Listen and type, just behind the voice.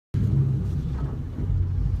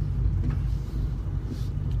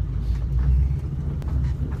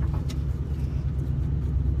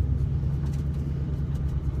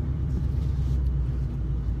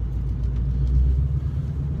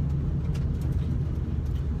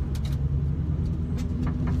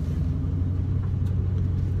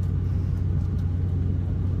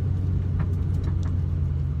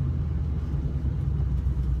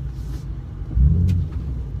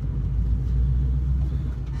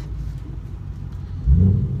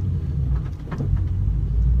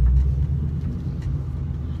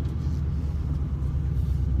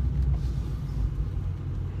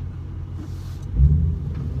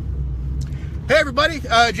everybody.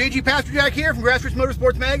 JG Pasterjack here from Grassroots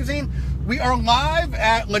Motorsports Magazine. We are live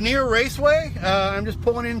at Lanier Raceway. I'm just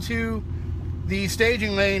pulling into the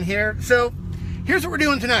staging lane here. So here's what we're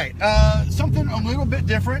doing tonight. Something a little bit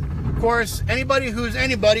different. Of course, anybody who's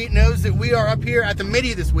anybody knows that we are up here at the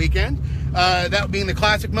Midi this weekend. That being the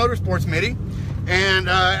Classic Motorsports Midi. And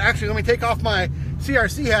actually, let me take off my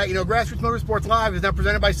CRC hat. You know, Grassroots Motorsports Live is now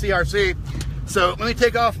presented by CRC. So let me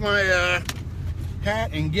take off my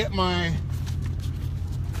hat and get my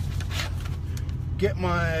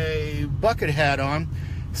bucket hat on.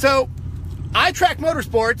 So ITrack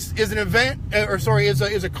Motorsports is an event,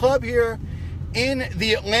 is a club here in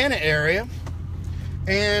the Atlanta area,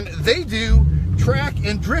 and they do track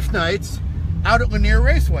and drift nights out at Lanier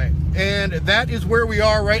Raceway, and that is where we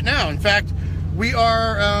are right now. In fact, we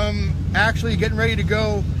are actually getting ready to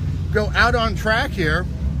go out on track here.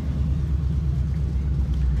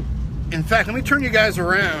 In fact, let me turn you guys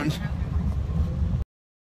around.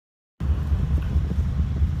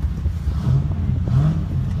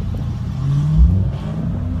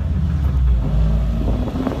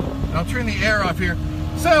 I'll turn the air off here.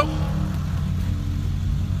 So,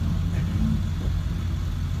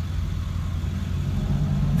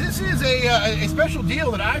 this is a special deal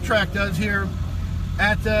that ITrack does here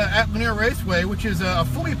at Lanier Raceway, which is a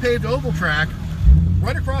fully paved oval track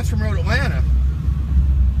right across from Road Atlanta.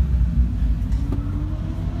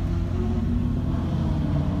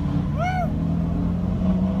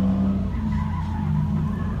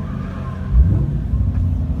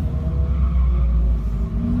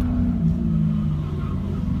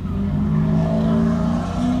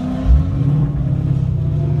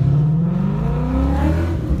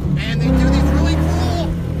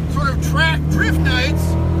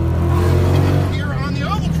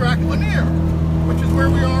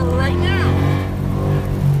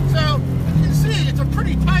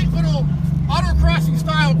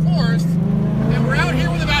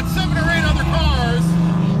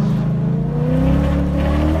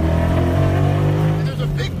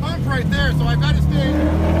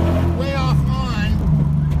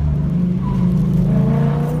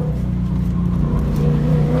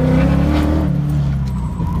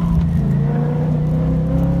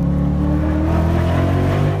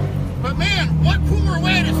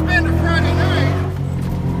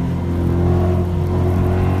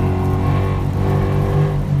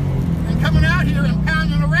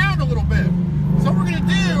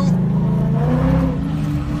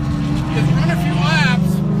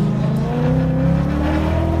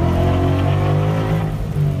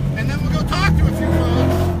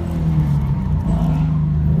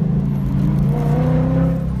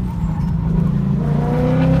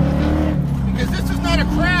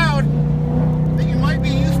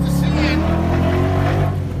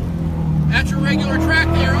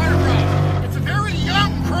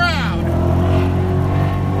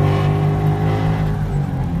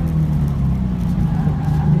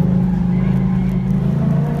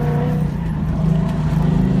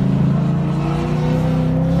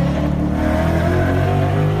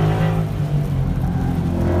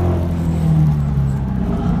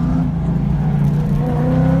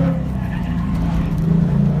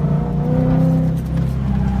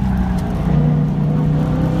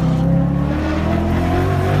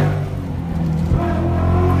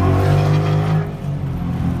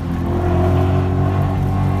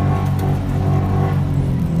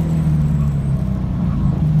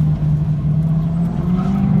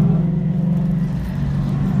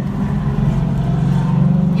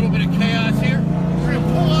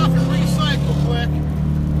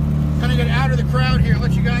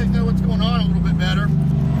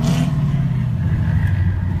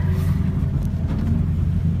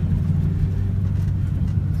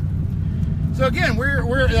 So again,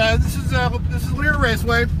 this is Lanier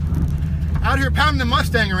Raceway, out here pounding the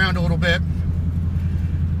Mustang around a little bit.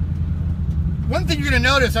 One thing you're going to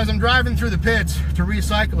notice as I'm driving through the pits to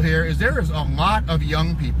recycle here is there is a lot of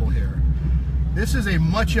young people here. This is a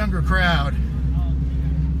much younger crowd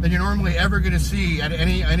than you're normally ever going to see at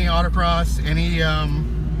any autocross,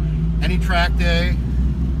 any track day.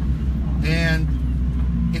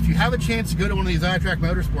 And if you have a chance to go to one of these ITrack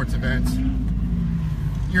Motorsports events,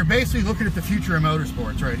 you're basically looking at the future of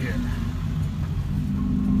motorsports right here.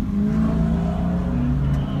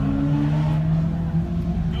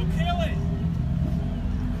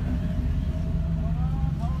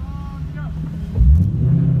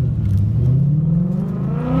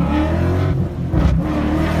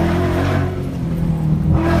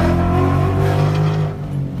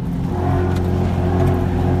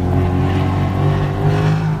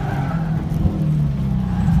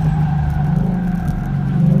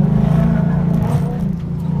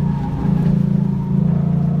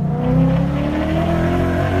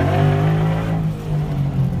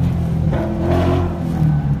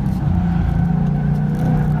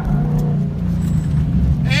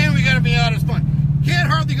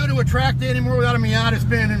 day anymore without a Miata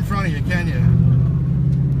spinning in front of you, can you?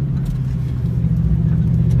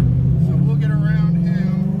 So we'll get around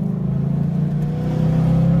him.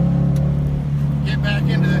 Get back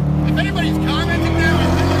into the... If anybody's commenting now, I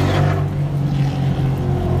tell you.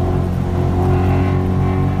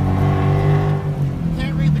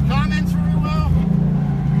 Can't read the comments very well,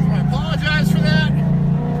 so I apologize for that.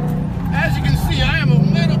 As you can see, I am a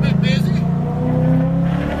little bit busy.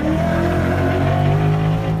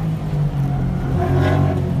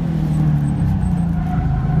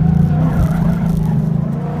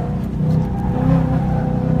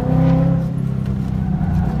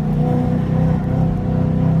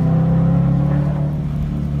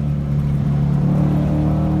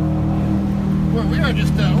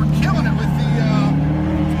 We're killing it with the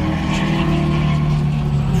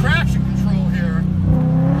traction control here.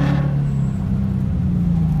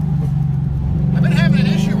 I've been having an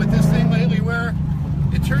issue with this thing lately where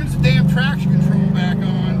it turns the damn traction control back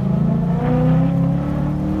on.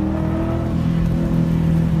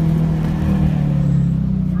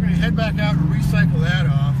 So we're going to head back out and recycle that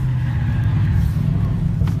off.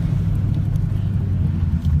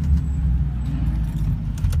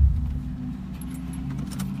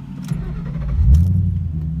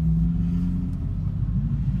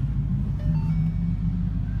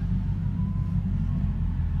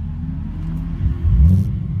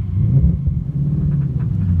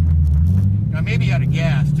 Maybe out of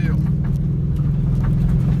gas too.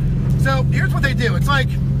 So here's what they do. It's like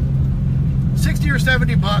 60 or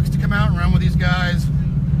 70 bucks to come out and run with these guys.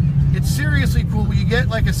 It's seriously cool. You get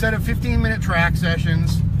like a set of 15-minute track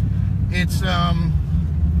sessions. It's you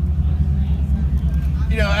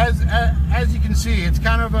know, as you can see, it's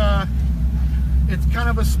kind of a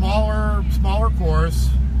smaller course.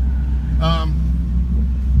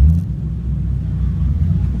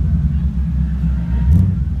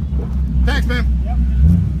 Thanks, man. Yep.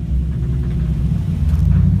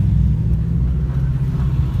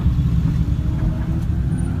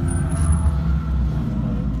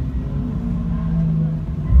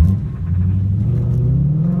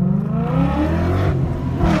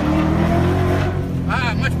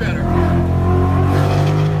 Much better.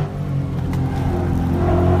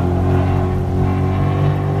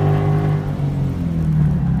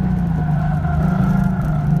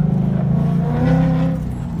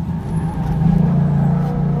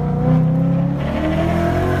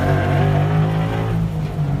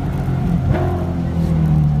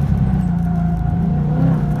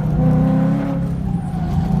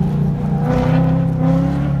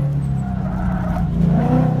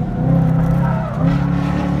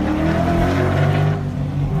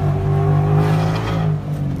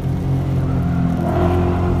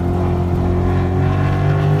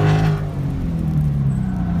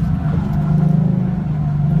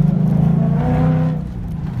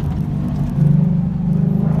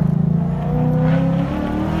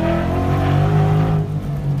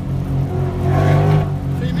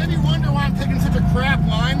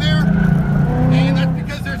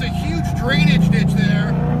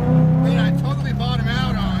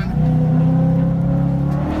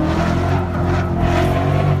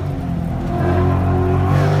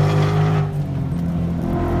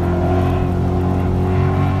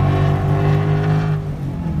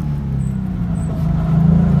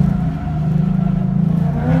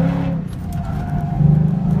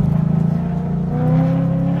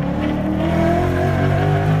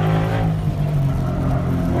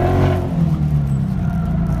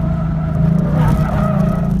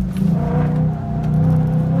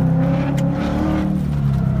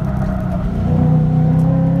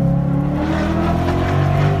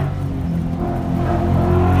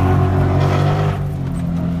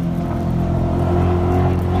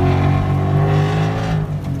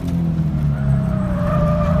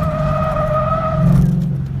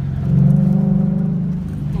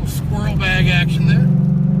 Action there.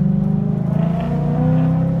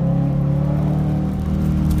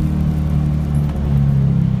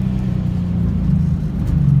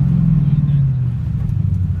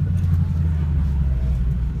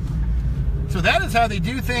 So that is how they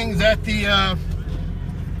do things at the old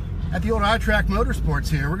ITrack Motorsports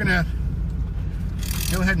here. We're gonna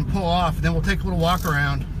go ahead and pull off, and then we'll take a little walk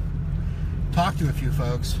around, talk to a few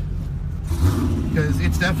folks, because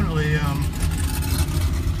it's definitely an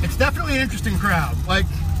interesting crowd. Like,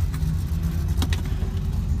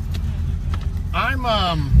 I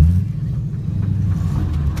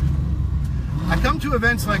come to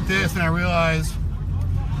events like this and I realize,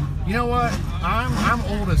 you know what, I'm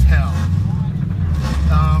old as hell,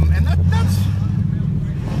 and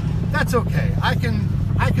that's okay. I can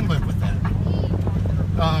live with that,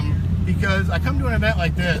 because I come to an event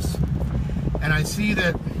like this and I see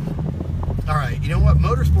that, all right, you know what,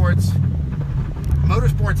 motorsports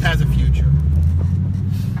has a future,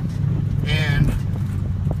 and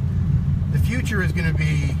the future is going to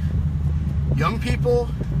be young people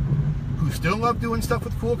who still love doing stuff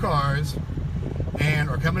with cool cars and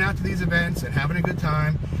are coming out to these events and having a good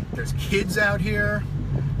time. There's kids out here.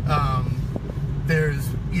 There's,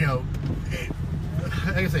 you know,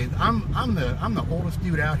 like I say, I'm the oldest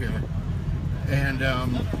dude out here, and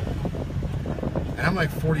I'm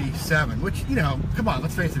like 47, which, you know, come on,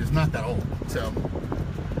 let's face it, is not that old. So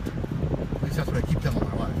at least that's what I keep telling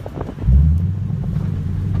my wife.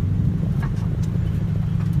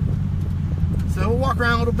 So we'll walk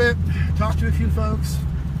around a little bit, talk to a few folks.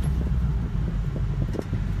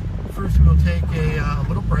 First, we'll take a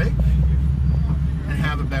little break and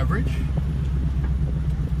have a beverage.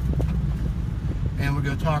 And we'll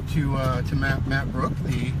go talk to Matt Brook,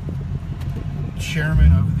 the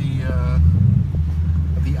chairman of the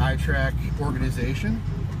ITrack organization.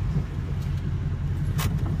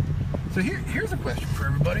 So here's a question for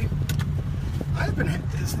everybody.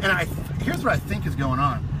 Here's what I think is going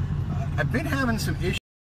on. I've been having some issues.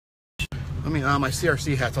 Let me, my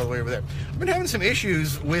CRC hat's all the way over there. I've been having some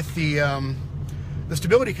issues with the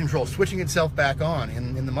stability control switching itself back on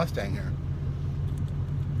in the Mustang here.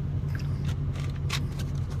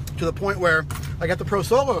 To the point where I got the Pro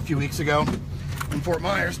Solo a few weeks ago in Fort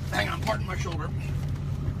Myers. Hang on, pardon my shoulder.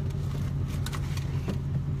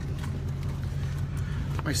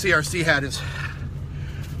 My CRC hat is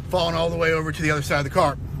falling all the way over to the other side of the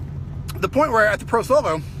car. The point where at the Pro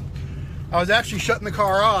Solo, I was actually shutting the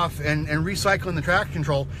car off and recycling the traction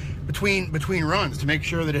control between runs to make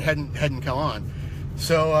sure that it hadn't come on.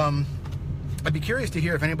 So I'd be curious to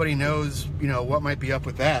hear if anybody knows, you know, what might be up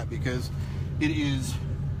with that, because it is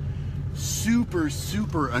super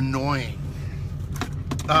annoying.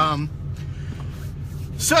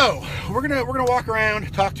 So we're gonna walk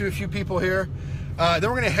around, talk to a few people here. Then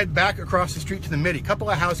we're gonna head back across the street to the Midi. Couple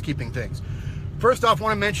of housekeeping things. First off, I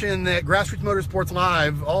want to mention that Grassroots Motorsports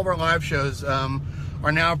Live, all of our live shows,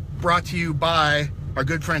 are now brought to you by our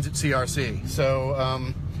good friends at CRC. So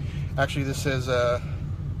actually this says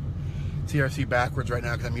CRC backwards right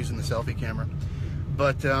now because I'm using the selfie camera.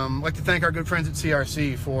 But I'd like to thank our good friends at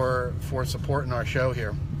CRC for supporting our show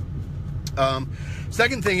here.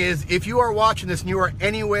 Second thing is, if you are watching this and you are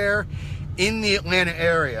anywhere in the Atlanta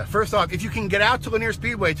area, first off, if you can get out to Lanier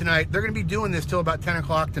Speedway tonight, they're going to be doing this till about 10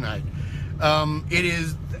 o'clock tonight. I mean,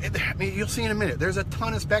 you'll see in a minute, there's a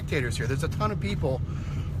ton of spectators here. There's a ton of people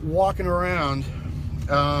walking around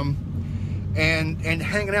and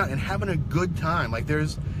hanging out and having a good time. Like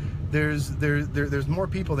there's more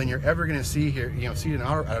people than you're ever going to see here, you know, see at an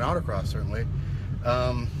autocross, certainly.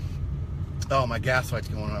 Oh, my gas light's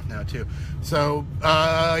going off now too. So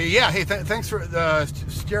yeah, hey, thanks for the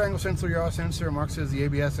steer angle sensor, yaw sensor. Mark says the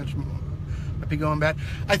ABS sensor might be going bad.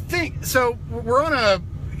 I think so. We're on a,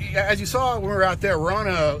 as you saw when we were out there, we're on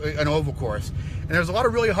an oval course, and there's a lot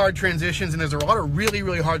of really hard transitions, and there's a lot of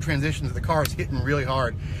really hard transitions that the car is hitting really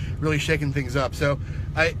hard, really shaking things up. So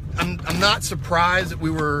I'm not surprised that we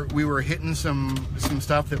were hitting some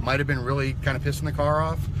stuff that might have been really kind of pissing the car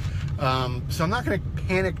off. So I'm not going to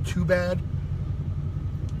panic too bad.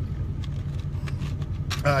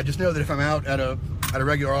 Just know that if I'm out at a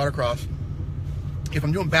regular autocross, if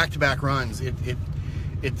I'm doing back-to-back runs,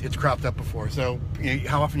 it's cropped up before. So you know,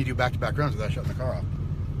 how often you do back-to-back runs without shutting the car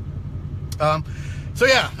off? So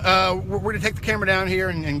yeah, we're going to take the camera down here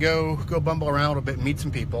and go bumble around a little bit and meet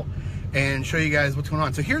some people and show you guys what's going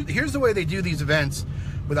on. So here's the way they do these events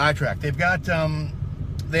with ITrack. They've got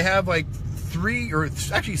they have like 3 or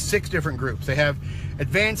actually 6 different groups. They have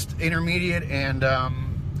advanced, intermediate, and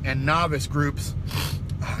novice groups.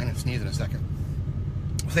 Oh, I'm gonna sneeze in a second.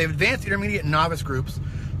 So they have advanced, intermediate, and novice groups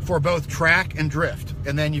for both track and drift,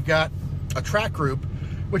 and then you've got a track group,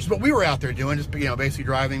 which is what we were out there doing, just basically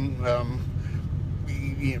driving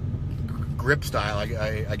grip style,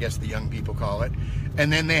 I guess the young people call it.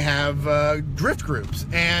 And then they have drift groups,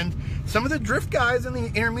 and some of the drift guys in the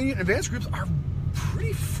intermediate and advanced groups are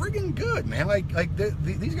pretty friggin' good, man.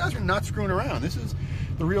 These guys are not screwing around. This is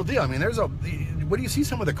the real deal. I mean, what do you see?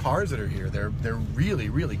 Some of the cars that are here, they're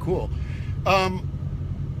really cool.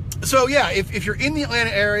 So yeah, if you're in the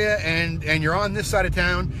Atlanta area and you're on this side of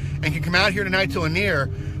town and can come out here tonight to Lanier,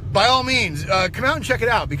 by all means, come out and check it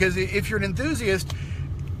out, because if you're an enthusiast,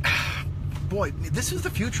 boy, this is the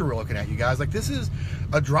future we're looking at, you guys. Like, this is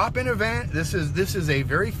a drop-in event. This is a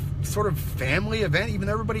very sort of family event, even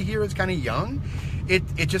though everybody here is kind of young.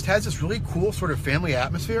 It just has this really cool sort of family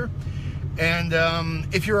atmosphere. And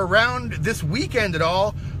if you're around this weekend at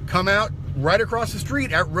all, come out. Right across the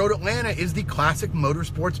street at Road Atlanta is the Classic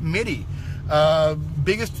Motorsports Midi.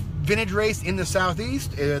 Biggest vintage race in the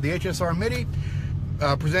Southeast, the HSR Midi,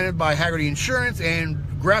 presented by Haggerty Insurance, and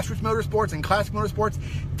Grassroots Motorsports and Classic Motorsports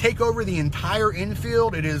take over the entire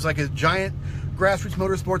infield. It is like a giant Grassroots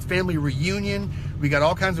Motorsports family reunion. We got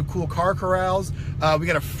all kinds of cool car corrals. We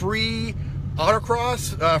got a free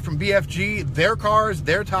autocross from BFG, their cars,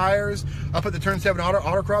 their tires, up at the Turn 7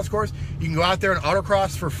 autocross course. You can go out there and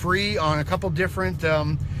autocross for free on a couple different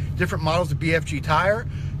different models of BFG tire.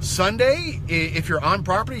 Sunday, if you're on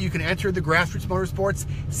property, you can enter the Grassroots Motorsports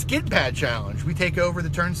Skid Pad Challenge. We take over the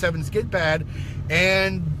Turn 7 skid pad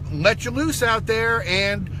and let you loose out there,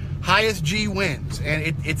 and highest G wins.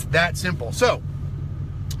 And it's that simple. So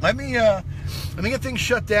let me get things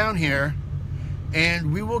shut down here,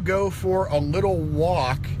 and we will go for a little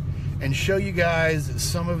walk and show you guys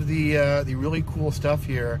some of the really cool stuff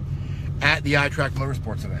here at the ITrack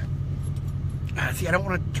Motorsports event. See, I don't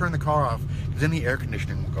want to turn the car off because then the air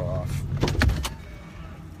conditioning will go off.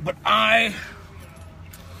 But I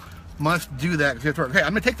must do that because we have to work. Okay,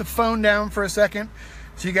 I'm going to take the phone down for a second.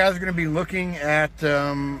 So you guys are going to be looking at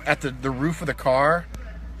the roof of the car.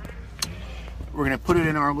 We're going to put it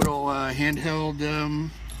in our little handheld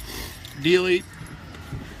dealie.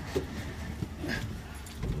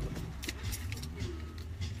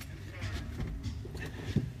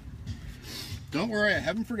 Don't worry, I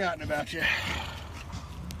haven't forgotten about you.